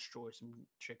fucking destroy some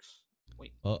chicks.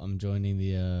 Wait. Well, I'm joining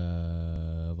the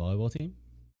volleyball team.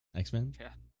 X-Men. Yeah.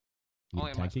 You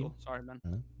Only at my tag team? school. Sorry, man.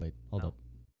 Wait, hold No. up.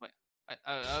 Wait.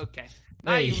 Okay.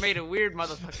 Now Hey. you made it weird,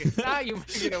 motherfucker. Now you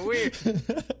made it weird.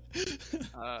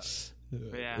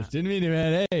 Yeah. Didn't mean to,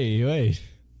 man. Hey, wait.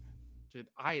 Dude,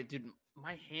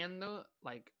 my hand though,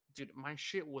 like, dude, my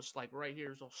shit was like right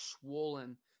here, so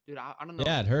swollen. Dude, I don't know.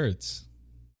 Yeah, it hurts.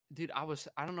 Dude, I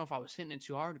don't know if I was hitting it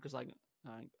too hard because like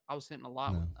I was hitting a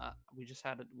lot. No. We just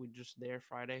there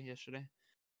Friday yesterday,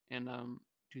 and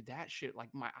dude, that shit like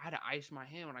I had to ice my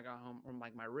hand when I got home, or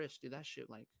like my wrist. Dude, that shit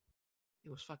like it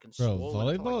was fucking Bro,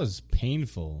 swollen. volleyball is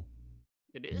painful.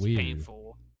 It is weird.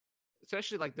 painful,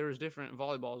 especially like there's different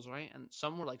volleyballs, right? And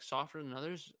some were like softer than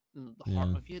others. And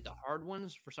if you hit the hard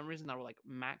ones for some reason that were like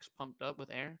max pumped up with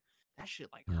air, that shit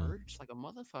like hurts like a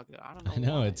motherfucker. I don't know. I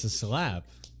know, why. it's a slap.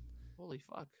 Holy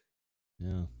fuck.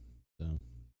 Yeah. So.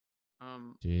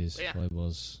 Jeez, yeah.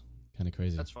 volleyball's kind of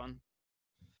crazy. That's fun.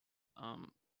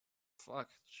 Fuck.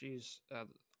 Jeez.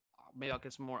 Maybe I'll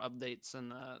get some more updates in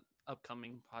the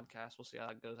upcoming podcast. We'll see how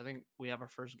that goes. I think we have our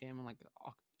first game in like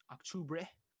October.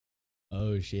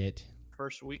 Oh shit.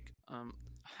 First week.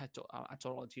 I told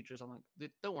all the teachers, I'm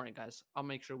like, don't worry, guys. I'll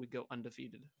make sure we go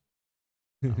undefeated.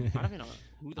 I don't even know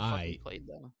who the fuck we played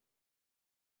though.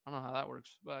 I don't know how that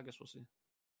works, but I guess we'll see.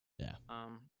 Yeah.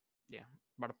 Yeah.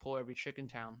 About to pull every chick in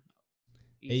town.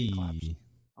 Easy claps.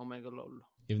 Omega lol.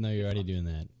 Even though you're already doing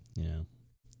that, you know.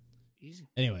 Easy.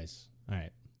 Anyways, all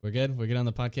right. We're good? We're good on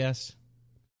the podcast?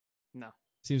 No.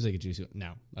 Seems like a juicy one.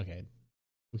 No. Okay.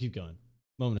 We'll keep going.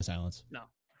 Moment of silence. No.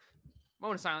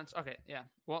 Moment of silence. Okay, yeah.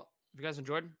 Well, if you guys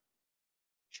enjoyed,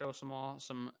 show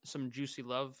some juicy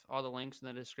love. All the links in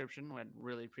the description. We'd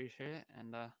really appreciate it.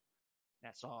 And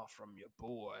that's all from your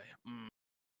boy.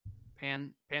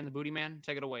 Pan the Booty Man.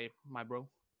 Take it away, my bro.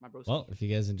 Well, if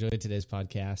you guys enjoyed today's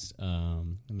podcast,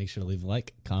 make sure to leave a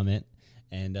like, comment,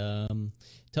 and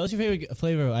tell us your favorite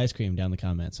flavor of ice cream down in the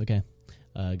comments. Okay.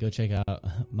 Go check out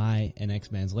my and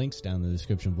X-Man's links down in the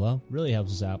description below. Really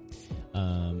helps us out.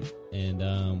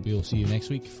 And we will see you next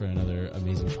week for another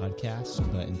amazing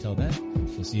podcast. But until then,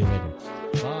 we'll see you later.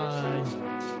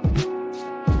 Bye.